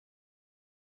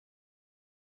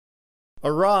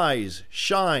Arise,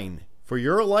 shine, for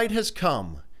your light has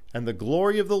come, and the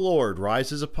glory of the Lord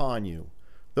rises upon you.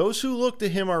 Those who look to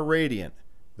him are radiant.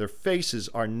 Their faces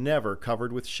are never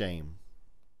covered with shame.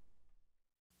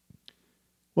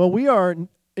 Well, we are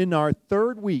in our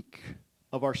third week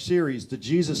of our series, The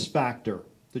Jesus Factor.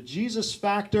 The Jesus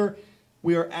Factor,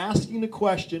 we are asking the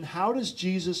question, how does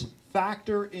Jesus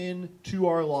factor into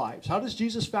our lives? How does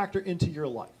Jesus factor into your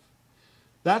life?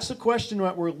 That's the question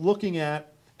that we're looking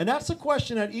at, and that's the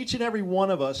question that each and every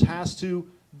one of us has to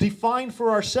define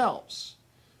for ourselves.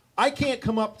 I can't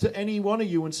come up to any one of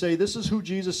you and say, this is who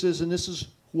Jesus is and this is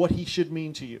what he should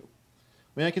mean to you.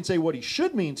 I mean, I can say what he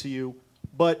should mean to you,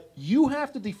 but you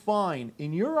have to define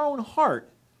in your own heart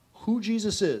who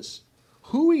Jesus is,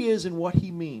 who he is and what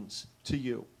he means to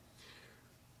you.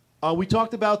 We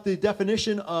talked about the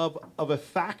definition of a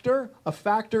factor. A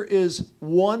factor is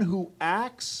one who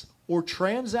acts or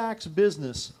transacts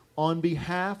business on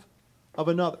behalf of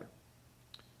another.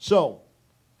 So,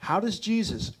 how does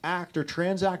Jesus act or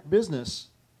transact business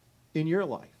in your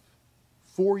life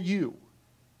for you?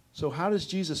 So how does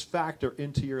Jesus factor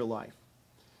into your life?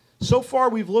 So far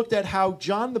we've looked at how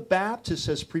John the Baptist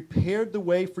has prepared the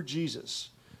way for Jesus.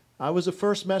 That was the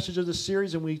first message of the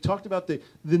series, and we talked about the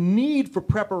need for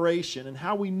preparation and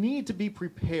how we need to be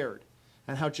prepared,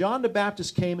 and how John the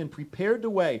Baptist came and prepared the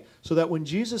way so that when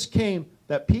Jesus came,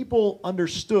 that people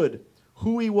understood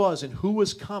who he was and who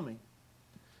was coming.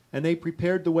 And they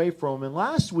prepared the way for him. And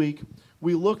last week,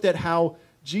 we looked at how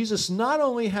Jesus not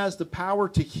only has the power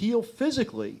to heal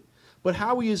physically, but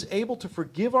how he is able to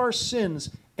forgive our sins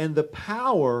and the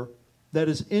power that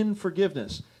is in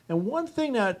forgiveness. And one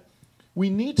thing that we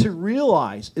need to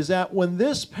realize is that when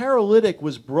this paralytic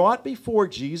was brought before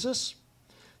Jesus,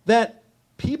 that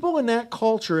people in that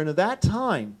culture and at that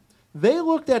time, they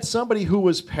looked at somebody who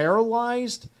was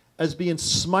paralyzed as being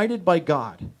smited by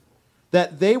God.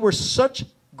 That they were such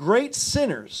great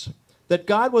sinners that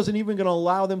God wasn't even going to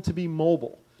allow them to be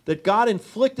mobile. That God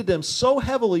inflicted them so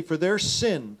heavily for their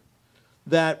sin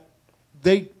that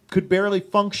they could barely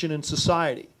function in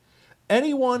society.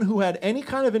 Anyone who had any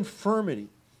kind of infirmity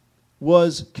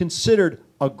was considered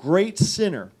a great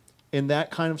sinner in that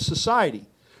kind of society.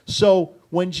 So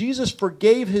when Jesus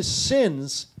forgave his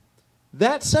sins,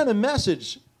 that sent a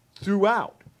message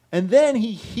throughout. And then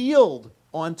he healed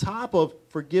on top of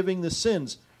forgiving the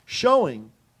sins,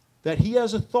 showing that he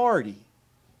has authority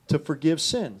to forgive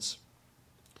sins.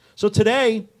 So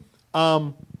today,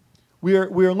 we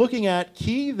are looking at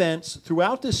key events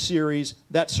throughout this series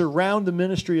that surround the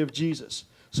ministry of Jesus.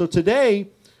 So today,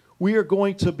 we are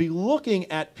going to be looking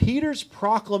at Peter's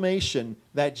proclamation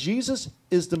that Jesus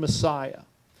is the Messiah.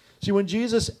 See, when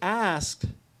Jesus asked,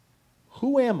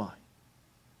 "Who am I?"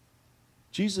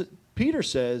 Peter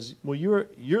says, well, you're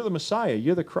the Messiah,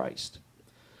 you're the Christ.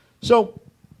 So,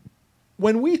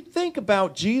 when we think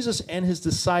about Jesus and his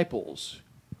disciples,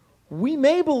 we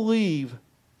may believe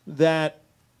that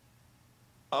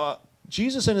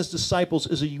Jesus and his disciples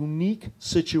is a unique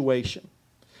situation.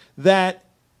 That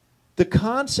the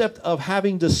concept of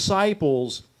having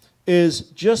disciples is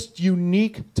just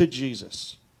unique to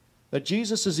Jesus. That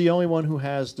Jesus is the only one who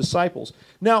has disciples.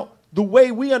 Now, the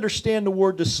way we understand the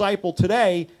word disciple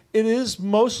today, it is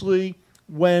mostly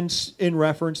when in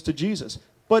reference to Jesus.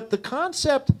 But the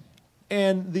concept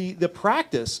and the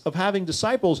practice of having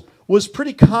disciples was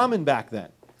pretty common back then.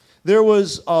 There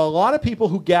was a lot of people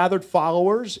who gathered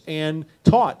followers and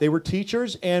taught. They were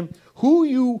teachers, and who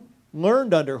you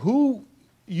learned under, who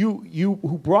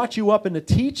brought you up in the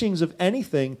teachings of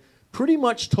anything, pretty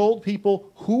much told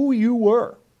people who you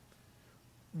were.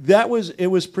 It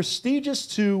was prestigious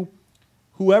to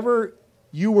whoever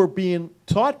you were being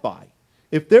taught by.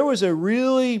 If there was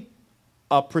a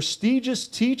prestigious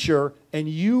teacher and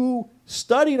you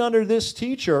studied under this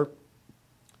teacher,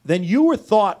 then you were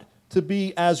thought to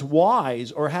be as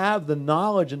wise or have the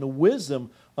knowledge and the wisdom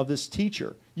of this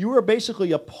teacher. You were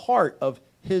basically a part of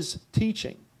his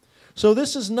teaching. So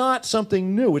this is not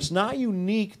something new. It's not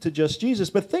unique to just Jesus.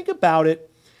 But think about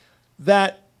it,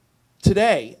 that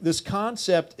today, this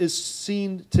concept is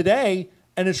seen today,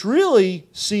 and it's really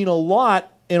seen a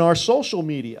lot in our social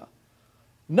media.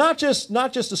 Not just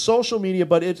the social media,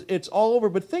 but it's all over.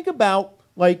 But think about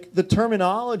like the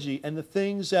terminology and the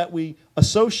things that we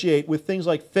associate with things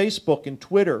like Facebook and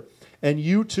Twitter and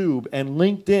YouTube and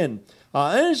LinkedIn.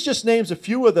 And it just names a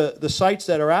few of the sites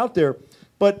that are out there.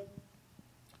 But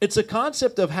it's a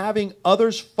concept of having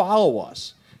others follow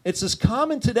us. It's as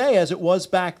common today as it was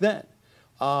back then.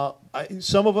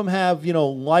 Some of them have,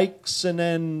 likes and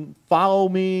then follow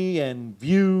me and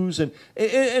views. And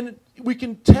we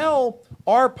can tell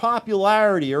our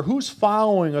popularity or who's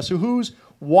following us or who's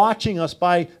watching us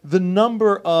by the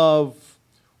number of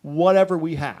whatever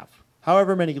we have.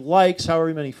 However many likes,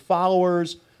 however many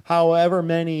followers, however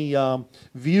many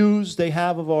views they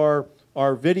have of our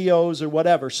videos or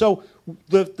whatever. So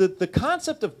the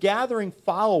concept of gathering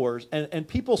followers and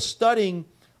people studying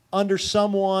under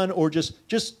someone or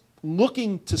just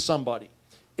looking to somebody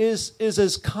is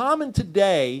as common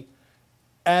today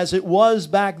as it was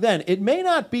back then. It may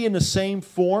not be in the same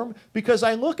form, because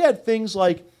I look at things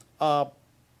like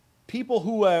people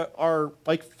who are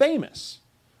like famous.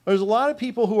 There's a lot of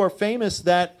people who are famous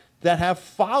that have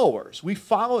followers.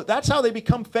 That's how they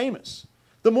become famous.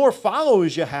 The more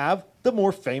followers you have, the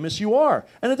more famous you are.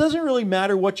 And it doesn't really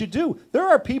matter what you do. There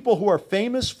are people who are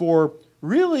famous for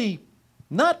really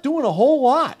not doing a whole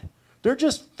lot. They're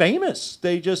just famous.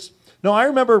 No, I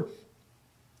remember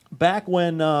back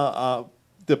when the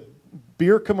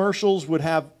beer commercials would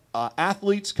have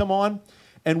athletes come on,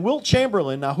 and Will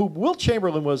Chamberlain. Now, who Will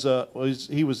Chamberlain was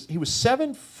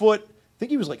 7 foot. I think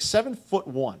he was like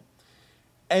 7'1".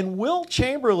 And Will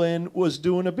Chamberlain was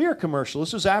doing a beer commercial.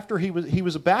 This was after he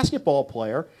was a basketball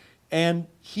player, and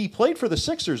he played for the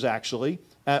Sixers actually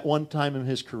at one time in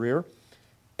his career,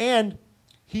 and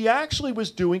he actually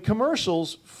was doing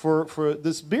commercials for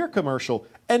this beer commercial,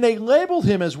 and they labeled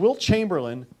him as Will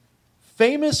Chamberlain,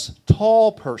 famous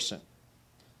tall person.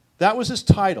 That was his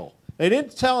title. They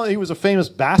didn't tell him he was a famous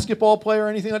basketball player or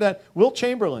anything like that. Will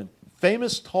Chamberlain,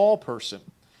 famous tall person.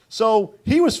 So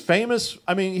he was famous.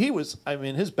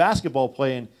 His basketball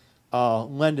playing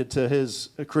lended to his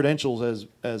credentials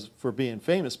as for being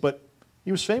famous, but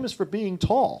he was famous for being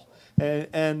tall.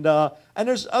 And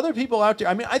there's other people out there.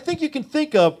 I mean, I think you can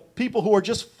think of people who are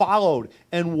just followed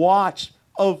and watched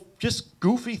of just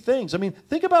goofy things. I mean,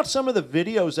 think about some of the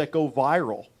videos that go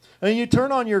viral. And you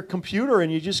turn on your computer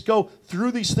and you just go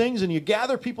through these things and you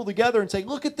gather people together and say,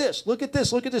 look at this, look at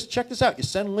this, look at this, check this out. You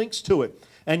send links to it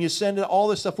and you send all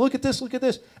this stuff. Look at this, look at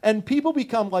this. And people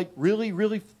become like really,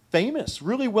 really famous,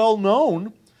 really well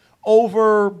known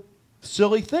over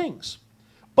silly things.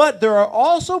 But there are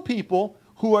also people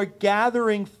who are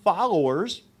gathering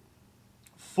followers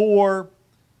for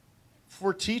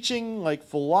teaching like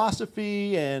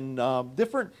philosophy and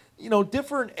different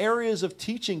areas of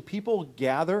teaching. People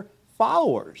gather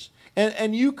followers,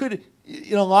 and you could,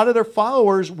 a lot of their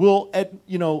followers will,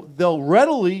 they'll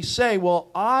readily say,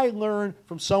 well, I learned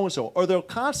from so and so, or they'll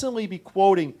constantly be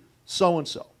quoting so and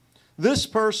so. This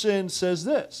person says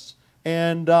this,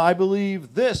 and I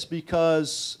believe this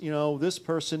because this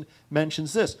person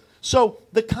mentions this. So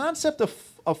the concept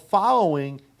of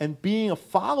following and being a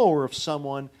follower of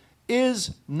someone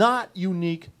is not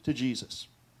unique to Jesus.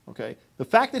 Okay? The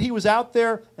fact that he was out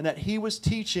there and that he was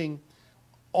teaching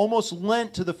almost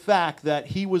lent to the fact that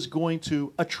he was going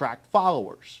to attract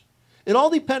followers. It all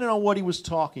depended on what he was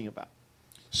talking about.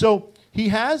 So he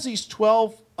has these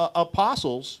 12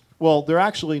 apostles. Well, they're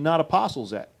actually not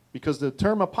apostles yet, because the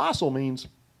term apostle means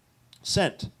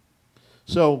sent.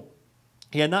 So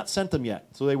he had not sent them yet.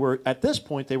 So at this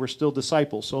point they were still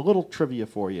disciples. So a little trivia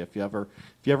for you. If you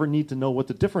ever need to know what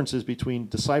the difference is between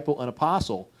disciple and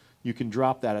apostle, you can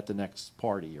drop that at the next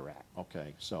party you're at.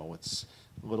 Okay, so it's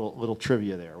a little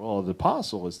trivia there. Well, the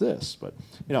apostle is this, but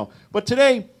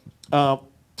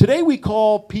today we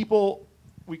call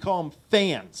them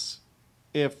fans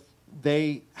if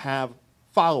they have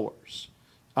followers.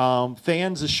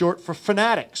 Fans is short for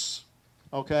fanatics.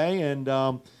 Okay, and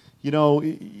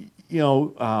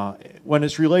when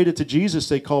it's related to Jesus,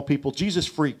 they call people Jesus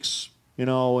freaks.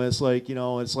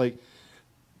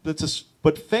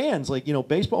 But fans,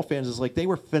 baseball fans, is like they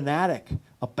were fanatic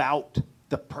about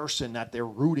the person that they're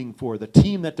rooting for, the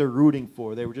team that they're rooting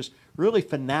for. They were just really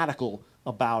fanatical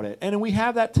about it. And we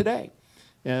have that today.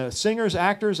 Singers,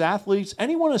 actors, athletes,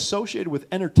 anyone associated with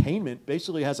entertainment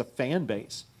basically has a fan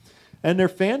base. And their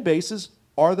fan bases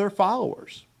are their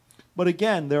followers. But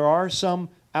again, there are some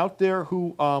out there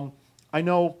who I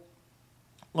know,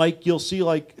 like you'll see,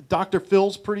 like Dr.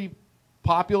 Phil's pretty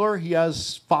popular. He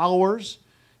has followers.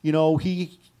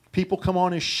 People come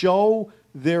on his show.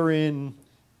 They're in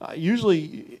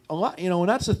usually a lot, and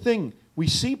that's the thing. We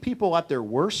see people at their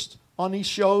worst on these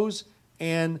shows,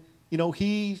 and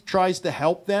he tries to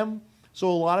help them. So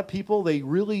a lot of people, they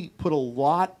really put a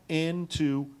lot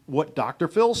into what Dr.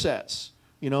 Phil says.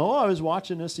 I was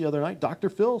watching this the other night. Dr.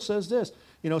 Phil says this.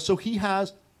 So he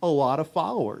has a lot of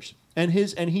followers, and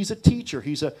he's a teacher.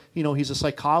 He's a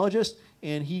psychologist,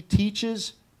 and he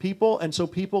teaches people, and so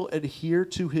people adhere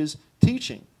to his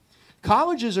teaching.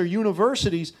 Colleges or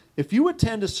universities, if you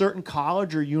attend a certain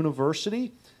college or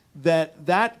university,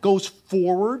 that goes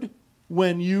forward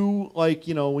when you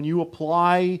when you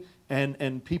apply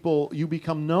and people, you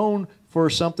become known for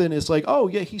something. It's like, oh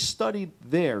yeah, he studied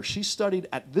there, she studied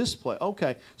at this place.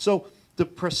 Okay, so the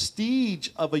prestige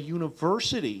of a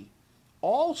university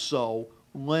also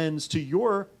lends to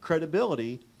your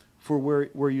credibility for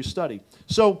where you study.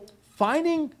 So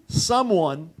finding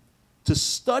someone to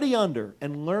study under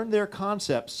and learn their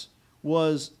concepts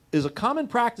is a common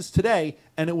practice today,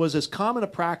 and it was as common a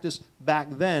practice back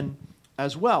then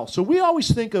as well. So we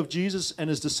always think of Jesus and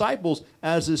his disciples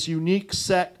as this unique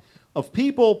set of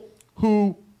people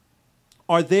who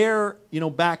are there,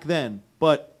 back then,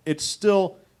 but it's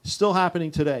still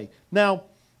happening today. Now,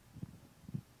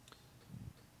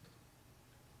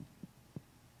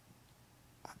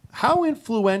 how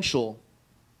influential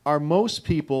are most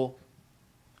people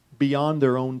beyond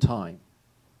their own time?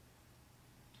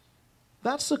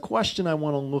 That's the question I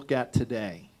want to look at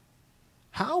today.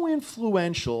 How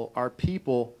influential are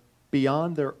people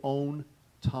beyond their own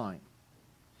time?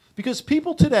 Because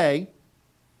people today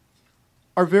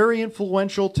are very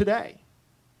influential today.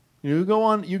 You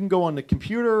can go on the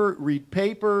computer, read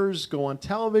papers, go on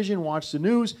television, watch the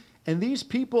news, and these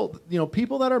people,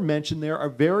 people that are mentioned there are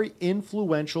very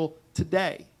influential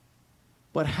today.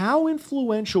 But how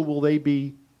influential will they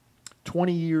be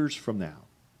 20 years from now?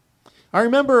 I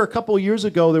remember a couple of years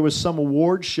ago there was some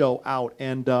award show out,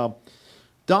 and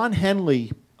Don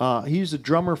Henley, he's a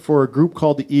drummer for a group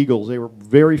called the Eagles. They were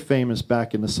very famous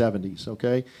back in the 70s,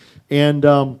 okay?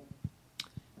 And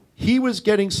he was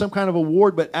getting some kind of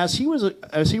award, but as he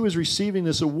was receiving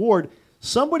this award,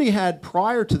 somebody had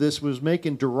prior to this was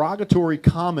making derogatory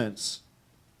comments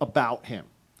about him.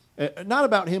 Not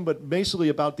about him, but basically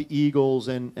about the Eagles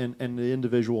and the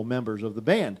individual members of the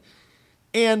band.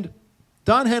 And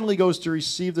Don Henley goes to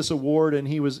receive this award, and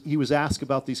he was asked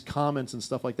about these comments and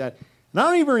stuff like that. And I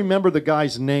don't even remember the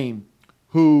guy's name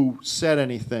who said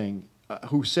anything,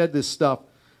 who said this stuff.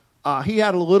 He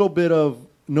had a little bit of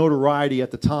notoriety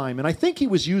at the time, and I think he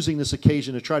was using this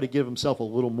occasion to try to give himself a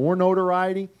little more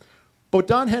notoriety. But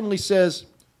Don Henley says,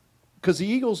 because the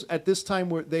Eagles at this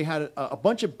time they had a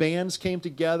bunch of bands came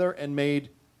together and made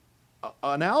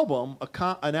an album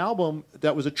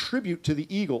that was a tribute to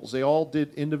the Eagles. They all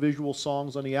did individual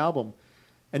songs on the album.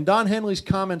 And Don Henley's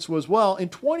comments was, well, in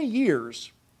 20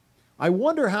 years, I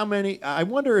wonder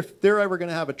if they're ever going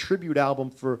to have a tribute album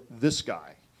for this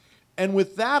guy. And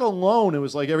with that alone, it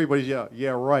was like everybody's, yeah,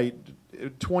 right.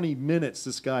 20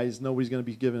 minutes, nobody's going to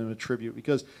be giving him a tribute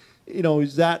because,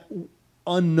 he's that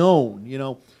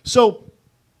unknown, So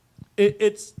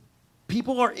it's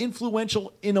people are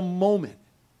influential in the moment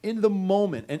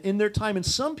and in their time. And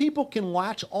some people can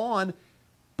latch on,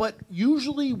 but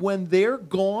usually when they're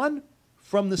gone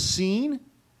from the scene,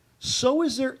 so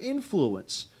is their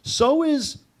influence. So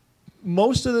is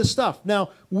most of the stuff. Now,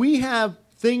 we have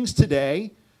things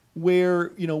today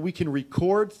where, we can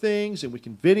record things and we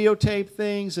can videotape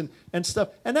things and stuff.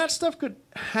 And that stuff could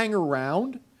hang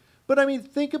around. But, I mean,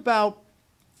 think about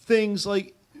things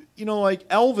like, like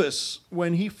Elvis,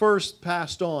 when he first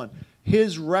passed on.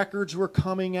 His records were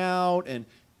coming out and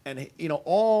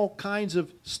all kinds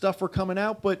of stuff were coming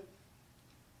out. But,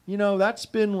 that's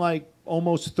been like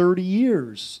almost 30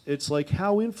 years. It's like,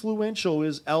 how influential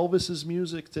is Elvis's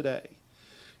music today?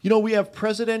 We have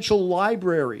presidential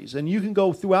libraries, and you can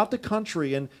go throughout the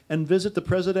country and visit the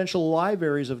presidential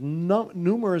libraries of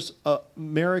numerous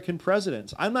American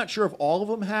presidents. I'm not sure if all of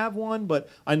them have one, but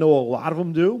I know a lot of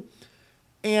them do.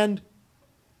 And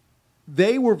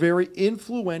they were very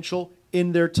influential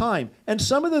in their time. And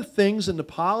some of the things and the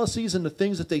policies and the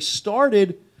things that they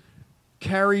started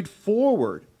carried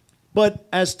forward. But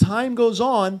as time goes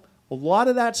on, a lot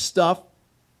of that stuff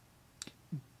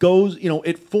goes,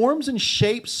 it forms and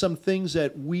shapes some things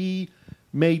that we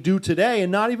may do today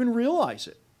and not even realize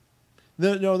it.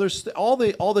 There's all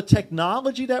the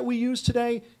technology that we use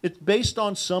today. It's based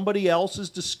on somebody else's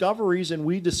discoveries, and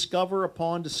we discover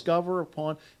upon,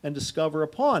 and discover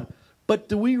upon. But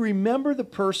do we remember the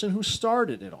person who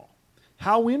started it all?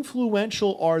 How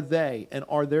influential are they, and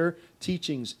are their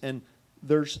teachings, and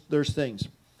there's things.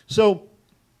 So,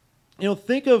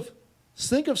 think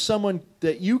of someone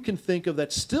that you can think of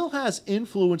that still has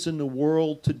influence in the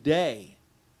world today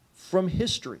from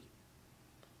history.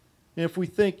 And if we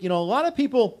think, I know a lot of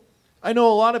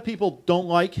people don't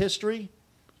like history.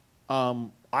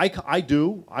 I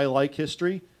do. I like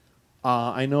history.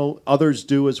 I know others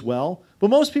do as well. But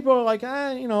most people are like,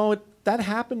 that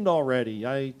happened already.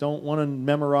 I don't want to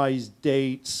memorize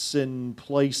dates and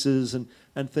places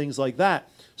and things like that.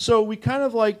 So we kind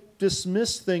of like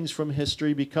dismiss things from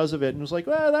history because of it. And it was like,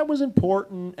 well, that was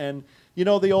important. And,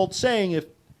 the old saying, if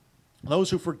those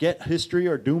who forget history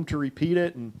are doomed to repeat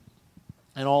it and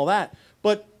all that.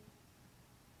 But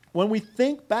when we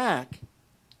think back,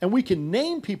 and we can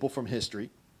name people from history,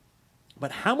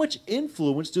 but how much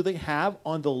influence do they have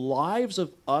on the lives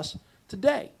of us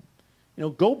today? You know,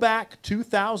 go back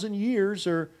 2,000 years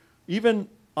or even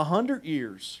 100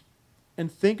 years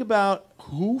and think about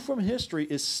who from history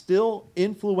is still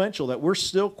influential, that we're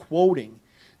still quoting,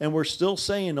 and we're still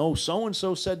saying, oh,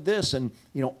 so-and-so said this, and,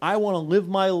 you know, I want to live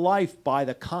my life by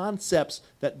the concepts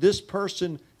that this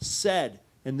person said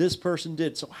and this person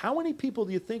did. So how many people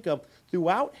do you think of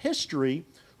throughout history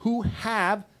who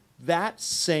have that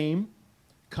same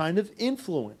kind of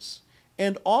influence?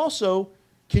 And also,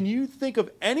 can you think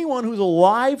of anyone who's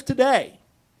alive today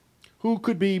who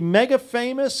could be mega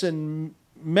famous and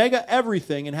mega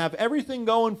everything and have everything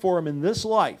going for him in this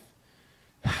life?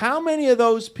 How many of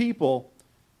those people,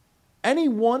 any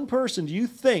one person, do you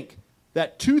think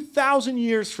that 2,000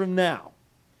 years from now,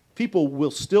 people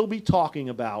will still be talking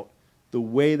about the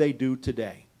way they do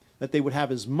today? That they would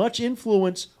have as much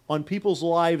influence on people's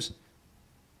lives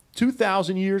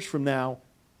 2,000 years from now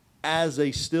as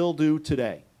they still do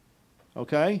today.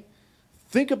 Okay?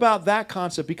 Think about that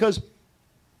concept, because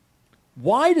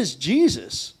why does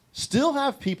Jesus still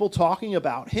have people talking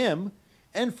about him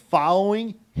and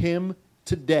following him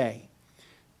today?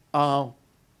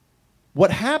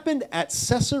 What happened at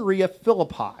Caesarea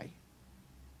Philippi,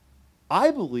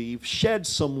 I believe, shed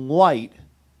some light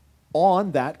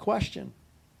on that question.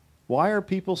 Why are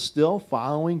people still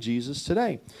following Jesus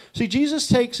today? See, Jesus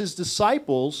takes his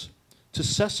disciples to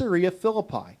Caesarea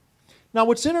Philippi. Now,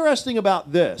 what's interesting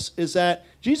about this is that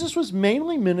Jesus was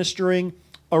mainly ministering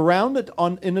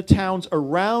in the towns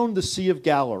around the Sea of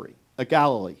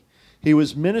Galilee. He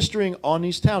was ministering on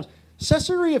these towns.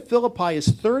 Caesarea Philippi is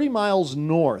 30 miles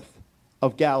north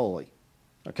of Galilee.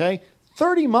 Okay?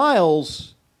 30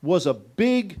 miles was a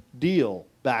big deal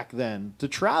back then to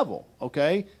travel.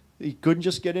 Okay? You couldn't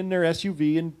just get in their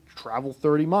SUV and travel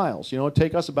 30 miles. You know, it'd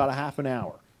take us about a half an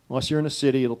hour. Unless you're in a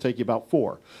city, it'll take you about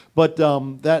 4. But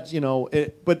that's, you know,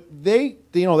 but they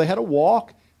had to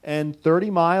walk, and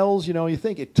 30 miles, you know, you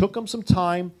think it took them some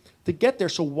time to get there.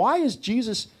 So why is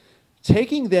Jesus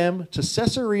taking them to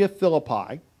Caesarea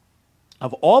Philippi,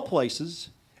 of all places,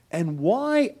 and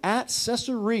why at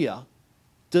Caesarea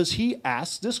does he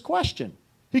ask this question?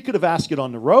 He could have asked it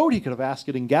on the road, he could have asked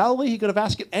it in Galilee, he could have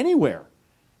asked it anywhere.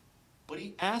 But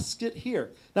he asked it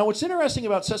here. Now, what's interesting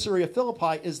about Caesarea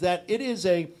Philippi is that it is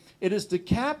the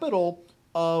capital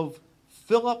of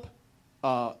Philip.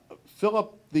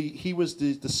 He was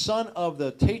the son of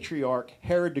the Tetrarch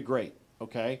Herod the Great.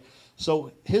 Okay,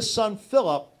 so his son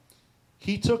Philip,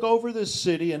 he took over this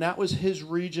city, and that was his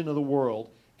region of the world,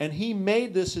 and he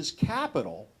made this his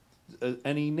capital,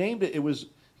 and he named it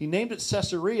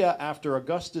Caesarea after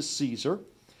Augustus Caesar.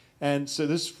 And so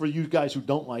this is for you guys who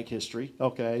don't like history,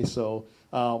 okay? So,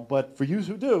 but for you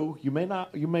who do, you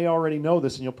may already know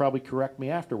this, and you'll probably correct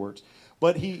me afterwards.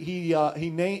 But he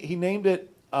named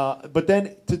it. But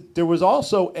then there was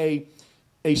also a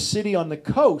city on the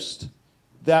coast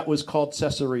that was called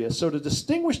Caesarea. So to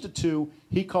distinguish the two,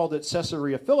 he called it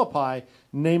Caesarea Philippi,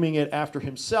 naming it after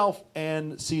himself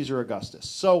and Caesar Augustus.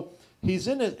 So he's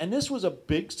in it, and this was a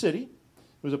big city.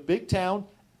 It was a big town.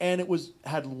 And it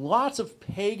had lots of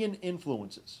pagan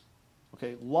influences.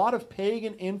 Okay, a lot of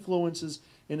pagan influences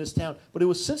in this town.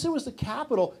 But since it was the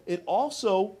capital, it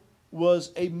also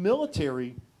was a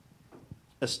military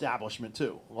establishment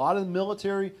too. A lot of the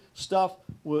military stuff,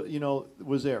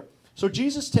 was there. So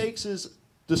Jesus takes his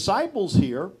disciples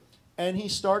here, and he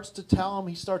starts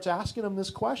asking them this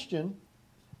question: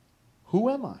 who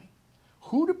am I?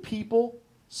 Who do people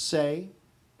say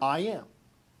I am?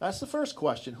 That's the first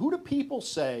question. Who do people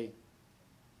say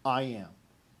I am?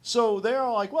 So they're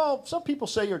like, well, some people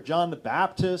say you're John the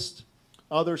Baptist.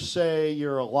 Others say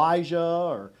you're Elijah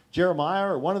or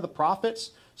Jeremiah or one of the prophets.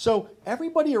 So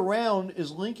everybody around is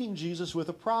linking Jesus with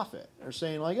a prophet. They're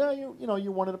saying like, oh,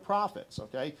 you're one of the prophets.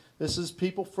 Okay, this is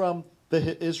people from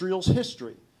Israel's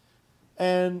history.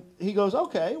 And he goes,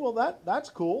 okay, well that's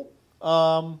cool.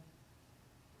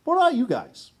 What about you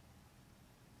guys?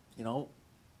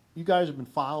 You guys have been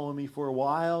following me for a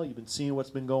while. You've been seeing what's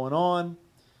been going on.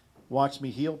 Watch me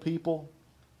heal people.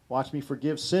 Watch me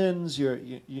forgive sins.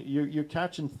 You're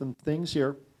catching some things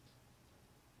here.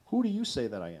 Who do you say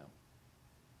that I am?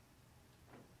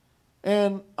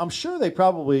 And I'm sure they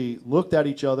probably looked at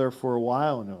each other for a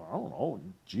while and they're like, I don't know,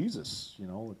 Jesus,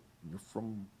 you're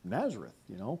from Nazareth,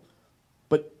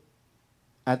 But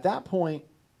at that point,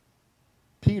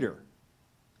 Peter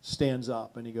stands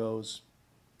up and he goes,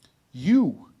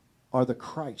 you are the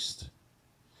Christ.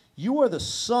 You are the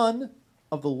Son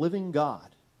of the living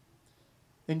God.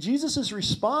 And Jesus'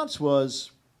 response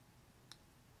was,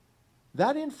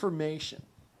 that information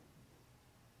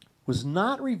was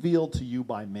not revealed to you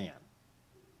by man.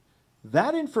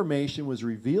 That information was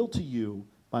revealed to you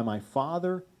by my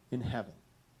Father in heaven.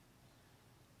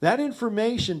 That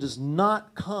information does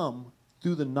not come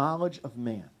through the knowledge of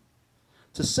man.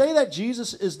 To say that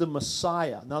Jesus is the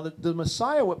Messiah. Now, the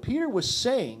Messiah, what Peter was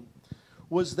saying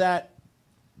was that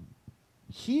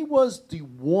he was the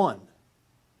one.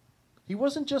 He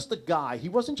wasn't just a guy. He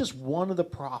wasn't just one of the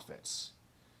prophets.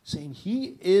 Saying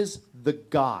he is the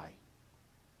guy.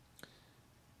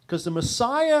 Because the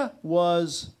Messiah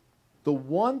was the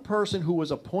one person who was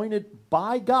appointed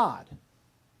by God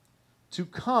to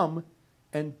come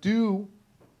and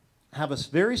have a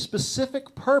very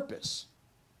specific purpose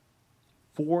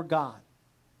for God.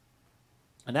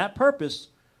 And that purpose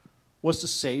was to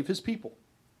save his people.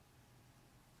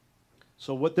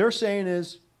 So what they're saying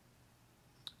is,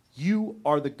 you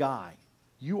are the guy.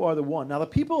 You are the one. Now the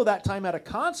people of that time had a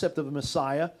concept of the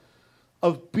Messiah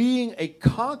of being a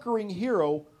conquering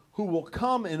hero who will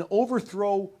come and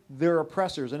overthrow their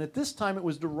oppressors. And at this time it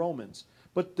was the Romans.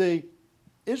 But the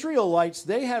Israelites,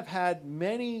 they have had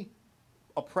many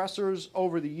oppressors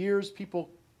over the years, people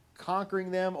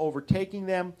conquering them, overtaking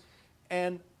them,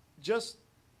 and just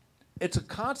it's a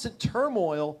constant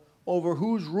turmoil over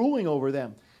who's ruling over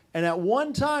them. And at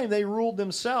one time they ruled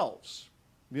themselves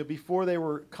before they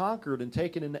were conquered and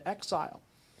taken into exile.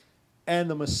 And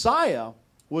the Messiah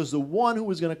was the one who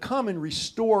was going to come and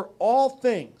restore all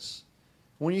things.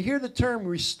 When you hear the term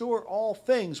restore all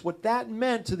things, what that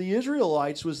meant to the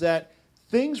Israelites was that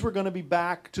things were going to be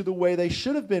back to the way they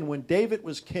should have been when David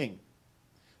was king,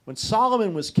 when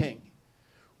Solomon was king.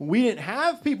 We didn't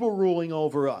have people ruling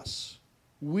over us.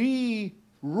 We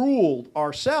ruled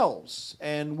ourselves,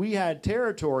 and we had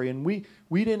territory, and we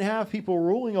didn't have people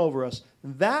ruling over us.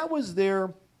 That was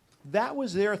their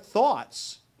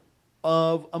thoughts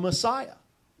of a Messiah.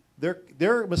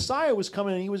 Their Messiah was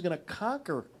coming, and he was going to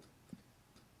conquer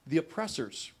the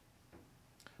oppressors.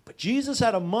 But Jesus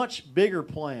had a much bigger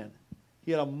plan.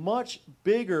 He had a much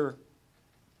bigger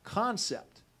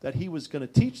concept that he was going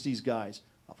to teach these guys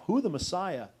of who the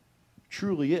Messiah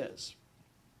truly is.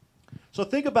 So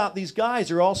think about these guys.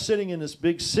 They're all sitting in this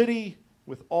big city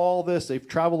with all this. They've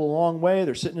traveled a long way.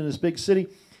 They're sitting in this big city.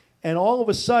 And all of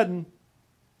a sudden,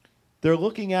 they're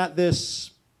looking at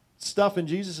this stuff, and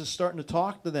Jesus is starting to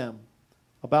talk to them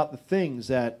about the things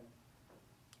that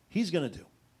he's going to do.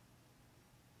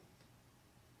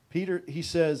 He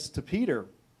says to Peter,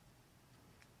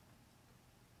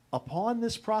 upon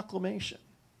this proclamation,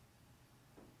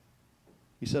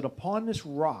 he said, upon this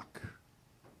rock,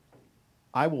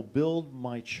 I will build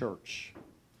my church.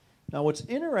 Now, what's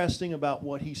interesting about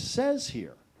what he says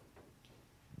here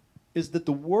is that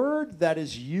the word that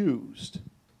is used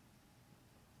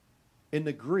in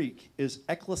the Greek is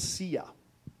ekklesia.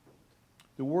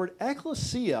 The word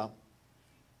ekklesia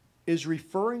is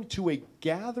referring to a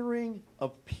gathering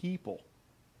of people.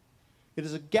 It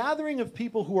is a gathering of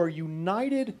people who are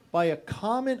united by a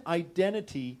common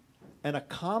identity and a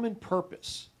common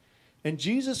purpose. And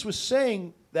Jesus was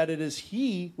saying that it is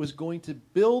he was going to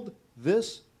build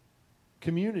this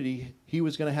community. He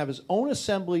was going to have his own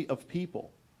assembly of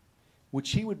people,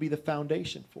 which he would be the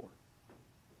foundation for.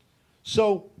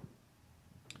 So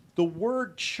the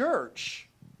word church,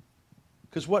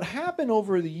 because what happened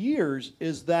over the years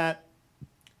is that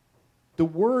the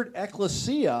word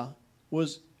ekklesia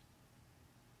was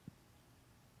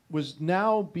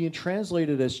now being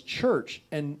translated as church,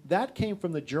 and that came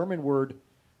from the German word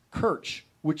Kirch,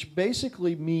 which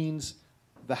basically means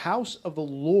the house of the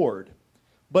Lord.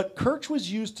 But Kirch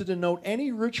was used to denote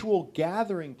any ritual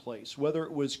gathering place, whether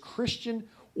it was Christian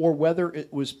or whether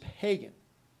it was pagan.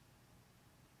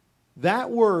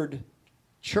 That word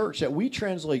church that we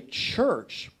translate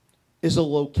church is a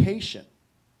location.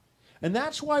 And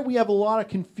that's why we have a lot of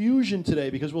confusion today,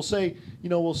 because we'll say,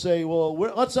 well,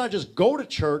 let's not just go to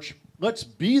church, let's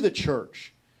be the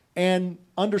church. And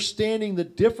understanding the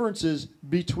differences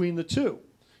between the two.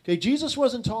 Okay, Jesus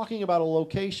wasn't talking about a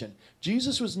location.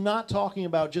 Jesus was not talking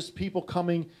about just people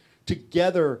coming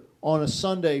together on a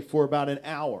Sunday for about an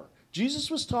hour. Jesus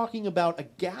was talking about a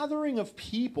gathering of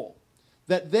people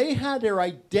that they had their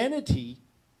identity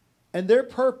and their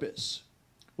purpose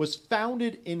was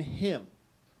founded in him.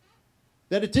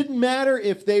 That it didn't matter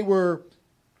if they were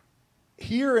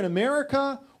here in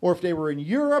America or if they were in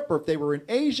Europe or if they were in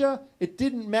Asia, it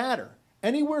didn't matter.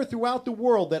 Anywhere throughout the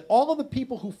world, that all of the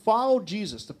people who followed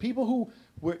Jesus, the people who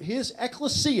were his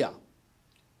ecclesia,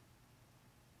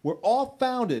 were all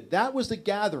founded. That was the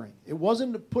gathering. It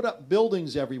wasn't to put up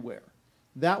buildings everywhere.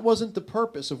 That wasn't the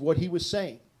purpose of what he was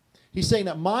saying. He's saying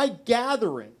that my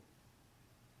gathering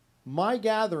My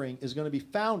gathering is going to be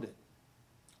founded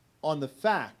on the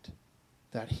fact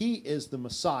that he is the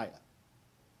Messiah,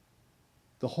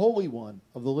 the Holy One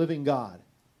of the living God.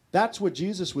 That's what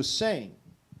Jesus was saying.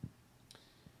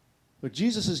 But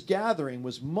Jesus' gathering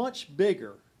was much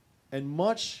bigger and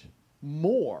much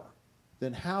more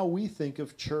than how we think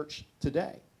of church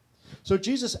today. So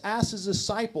Jesus asked his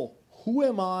disciple, "Who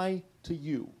am I to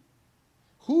you?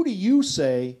 Who do you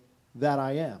say that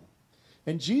I am?"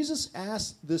 And Jesus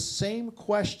asked this same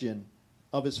question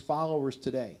of his followers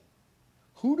today.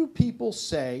 Who do people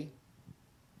say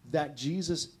that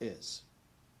Jesus is?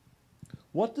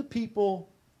 What do the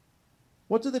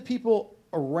people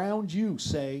around you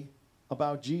say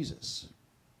about Jesus?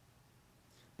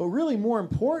 But really more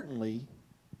importantly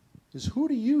is, who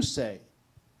do you say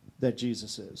that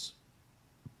Jesus is?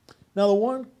 Now, the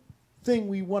one thing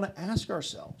we want to ask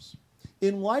ourselves,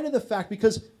 in light of the fact,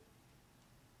 because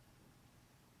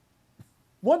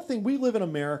one thing, we live in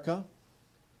America,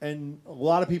 and a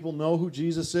lot of people know who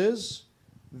Jesus is.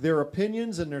 Their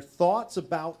opinions and their thoughts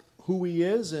about who he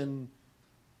is and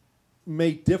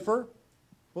may differ,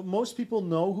 but most people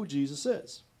know who Jesus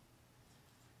is.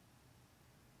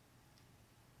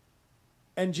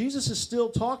 And Jesus is still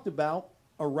talked about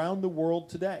around the world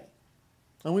today.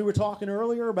 And we were talking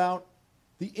earlier about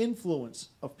the influence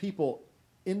of people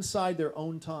inside their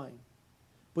own time.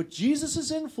 But Jesus'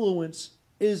 influence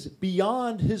is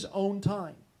beyond his own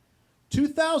time.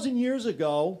 2,000 years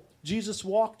ago, Jesus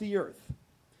walked the earth.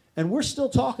 And we're still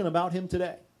talking about him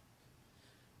today.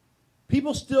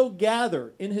 People still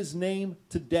gather in his name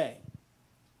today.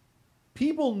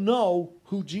 People know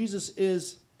who Jesus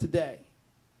is today.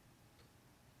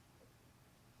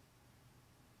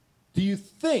 Do you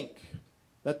think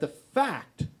that the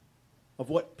fact of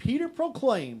what Peter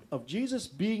proclaimed of Jesus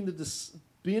being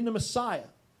the Messiah,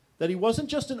 that he wasn't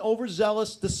just an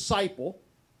overzealous disciple,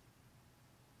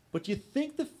 but you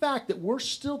think the fact that we're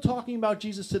still talking about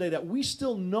Jesus today, that we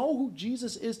still know who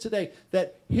Jesus is today,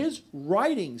 that his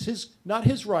writings, his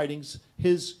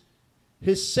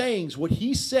sayings, what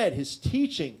he said, his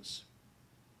teachings,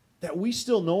 that we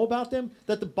still know about them,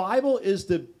 that the Bible is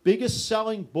the biggest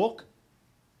selling book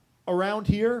around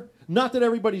here? Not that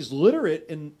everybody's literate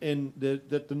and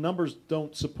that the numbers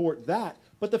don't support that,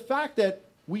 but the fact that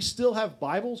we still have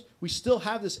Bibles, we still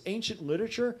have this ancient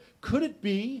literature, could it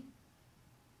be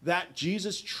that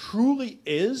Jesus truly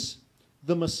is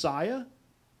the Messiah?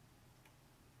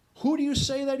 Who do you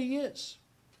say that he is?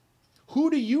 Who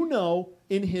do you know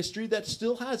in history that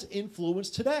still has influence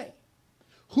today?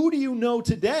 Who do you know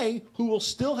today who will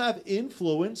still have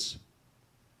influence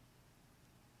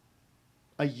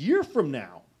a year from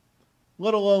now,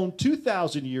 let alone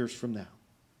 2,000 years from now?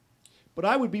 But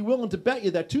I would be willing to bet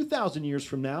you that 2,000 years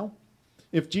from now,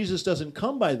 if Jesus doesn't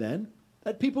come by then,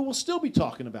 that people will still be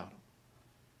talking about him.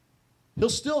 He'll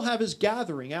still have his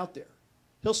gathering out there.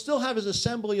 He'll still have his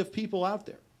assembly of people out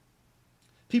there.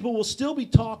 People will still be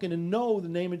talking and know the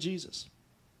name of Jesus.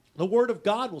 The word of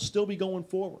God will still be going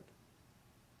forward.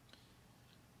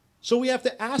 So we have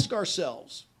to ask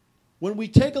ourselves, when we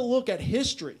take a look at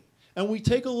history and we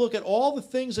take a look at all the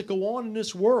things that go on in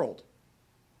this world,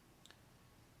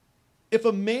 if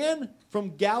a man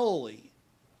from Galilee,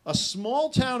 a small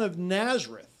town of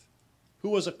Nazareth, who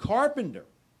was a carpenter,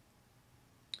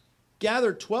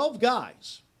 gathered 12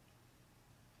 guys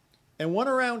and went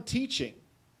around teaching,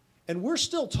 and we're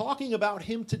still talking about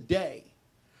him today,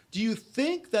 do you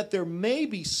think that there may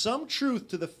be some truth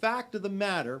to the fact of the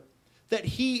matter that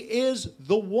he is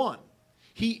the one?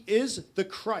 He is the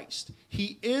Christ.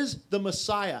 He is the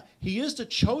Messiah. He is the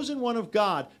chosen one of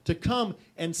God to come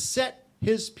and set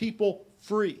his people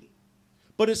free.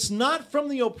 But it's not from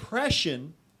the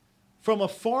oppression from a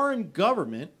foreign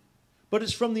government, but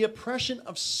it's from the oppression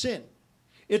of sin.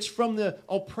 It's from the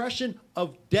oppression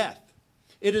of death.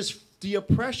 It is the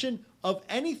oppression of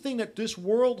anything that this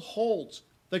world holds,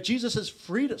 that Jesus has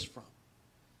freed us from.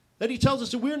 That he tells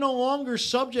us that we're no longer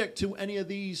subject to any of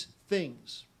these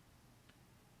things.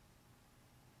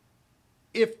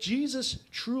 If Jesus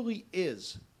truly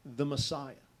is the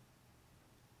Messiah,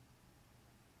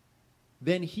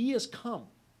 then he has come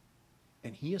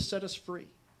and he has set us free.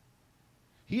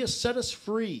 He has set us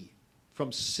free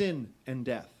from sin and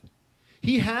death.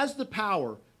 He has the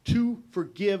power to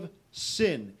forgive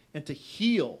sin and to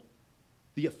heal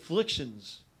the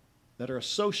afflictions that are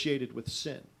associated with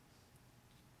sin.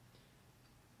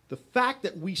 The fact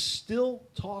that we still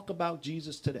talk about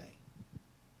Jesus today,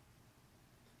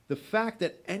 the fact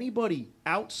that anybody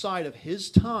outside of his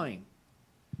time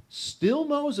still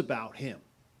knows about him,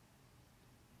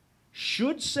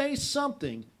 should say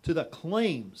something to the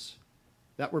claims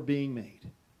that were being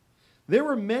made. There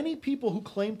were many people who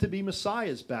claimed to be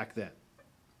messiahs back then.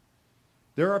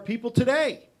 There are people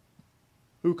today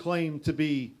who claim to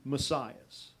be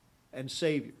messiahs and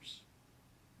saviors.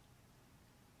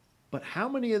 But how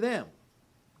many of them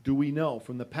do we know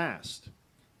from the past?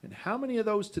 And how many of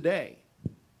those today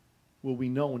will we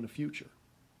know in the future?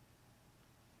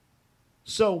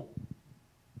 So,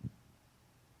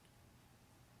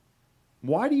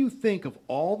 why do you think of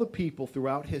all the people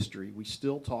throughout history we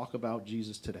still talk about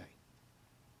Jesus today?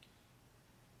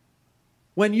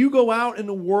 When you go out in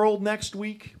the world next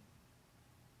week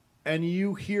and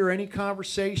you hear any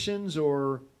conversations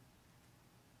or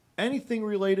anything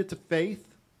related to faith,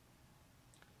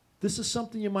 this is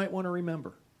something you might want to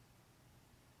remember.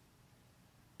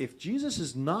 If Jesus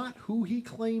is not who he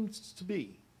claims to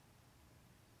be,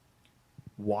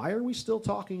 why are we still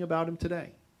talking about him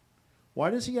today? Why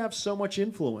does he have so much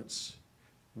influence?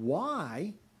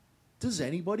 Why does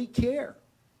anybody care?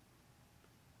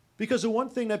 Because the one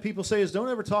thing that people say is don't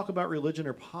ever talk about religion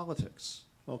or politics,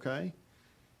 okay?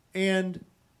 And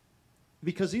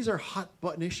because these are hot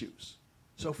button issues.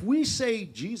 So if we say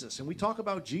Jesus and we talk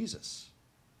about Jesus,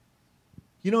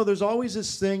 you know, there's always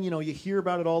this thing, you know, you hear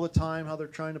about it all the time, how they're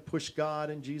trying to push God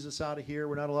and Jesus out of here.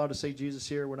 We're not allowed to say Jesus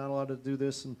here. We're not allowed to do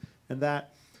this and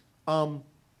that.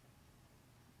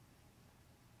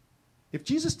 If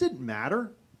Jesus didn't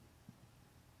matter,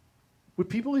 would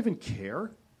people even care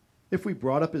if we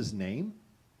brought up his name?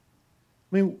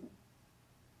 I mean,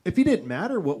 if he didn't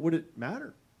matter, what would it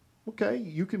matter? Okay,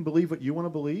 you can believe what you want to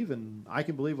believe, and I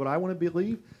can believe what I want to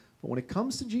believe. But when it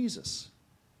comes to Jesus,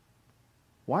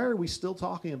 why are we still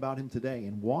talking about him today,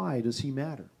 and why does he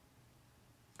matter?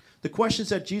 The questions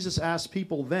that Jesus asked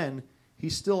people then, he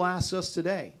still asks us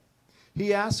today.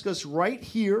 He asks us right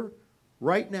here,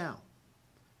 right now.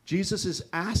 Jesus is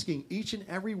asking each and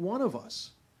every one of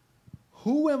us,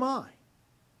 who am I?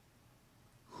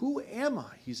 Who am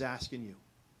I? He's asking you.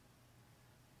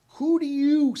 Who do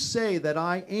you say that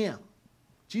I am?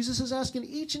 Jesus is asking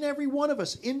each and every one of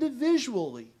us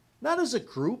individually, not as a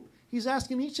group. He's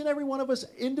asking each and every one of us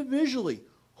individually,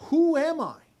 who am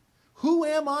I? Who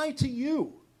am I to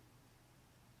you?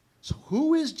 So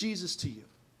who is Jesus to you?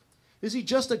 Is he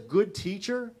just a good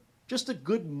teacher? Just a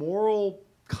good moral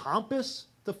compass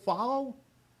to follow?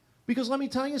 Because let me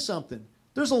tell you something.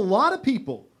 There's a lot of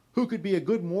people who could be a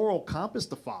good moral compass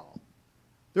to follow.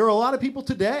 There are a lot of people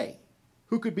today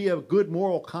who could be a good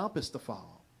moral compass to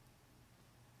follow.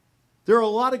 There are a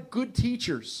lot of good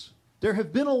teachers. There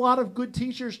have been a lot of good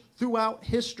teachers throughout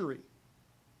history.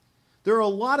 There are a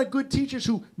lot of good teachers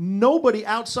who nobody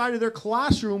outside of their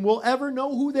classroom will ever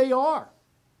know who they are.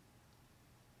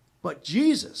 But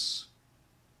Jesus,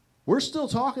 we're still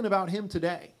talking about him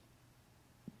today.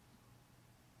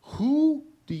 Who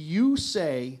do you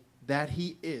say that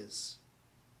he is?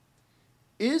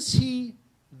 Is he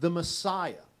the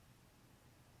Messiah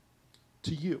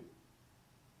to you?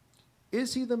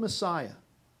 Is he the Messiah?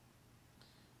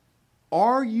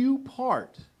 Are you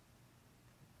part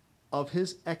of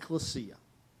his ecclesia,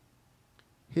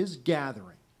 his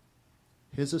gathering,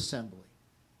 his assembly?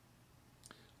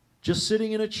 Just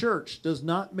sitting in a church does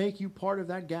not make you part of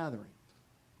that gathering.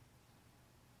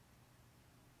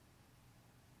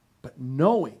 But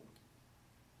knowing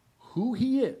who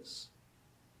he is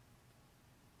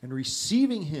and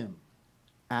receiving him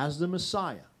as the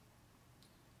Messiah,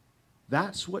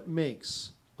 that's what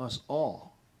makes us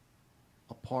all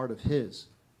a part of his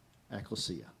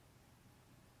ecclesia.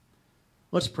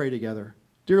 Let's pray together.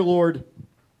 Dear Lord,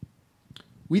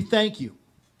 we thank you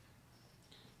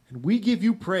and we give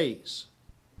you praise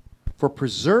for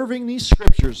preserving these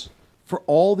scriptures for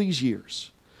all these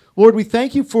years. Lord, we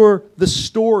thank you for the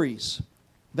stories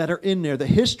that are in there, the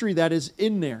history that is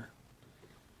in there,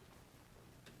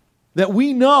 that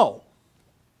we know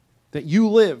that you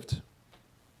lived.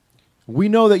 We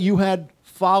know that you had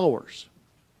followers.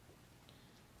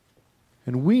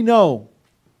 And we know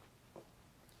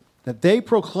that they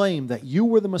proclaimed that you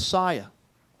were the Messiah.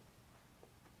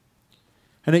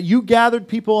 And that you gathered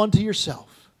people unto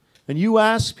yourself. And you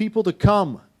asked people to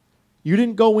come. You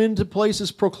didn't go into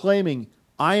places proclaiming,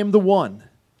 I am the one.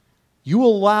 You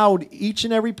allowed each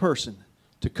and every person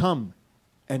to come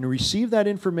and receive that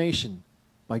information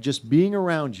by just being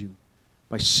around you,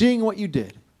 by seeing what you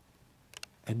did,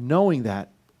 and knowing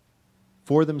that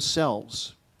for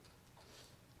themselves.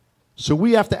 So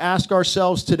we have to ask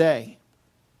ourselves today,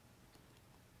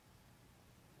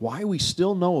 why we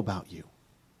still know about you.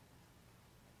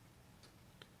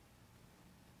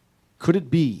 Could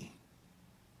it be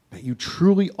that you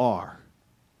truly are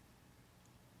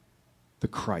the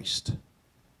Christ,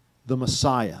 the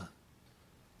Messiah,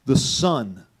 the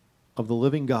Son of the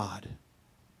living God?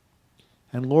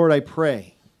 And Lord, I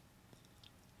pray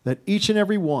that each and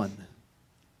every one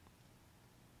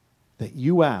that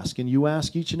you ask, and you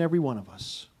ask each and every one of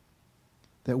us,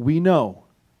 that we know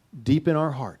deep in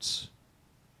our hearts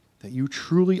that you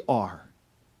truly are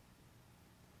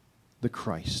the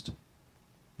Christ,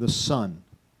 the Son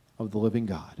of the living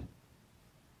God.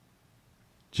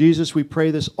 Jesus, we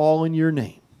pray this all in your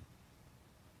name.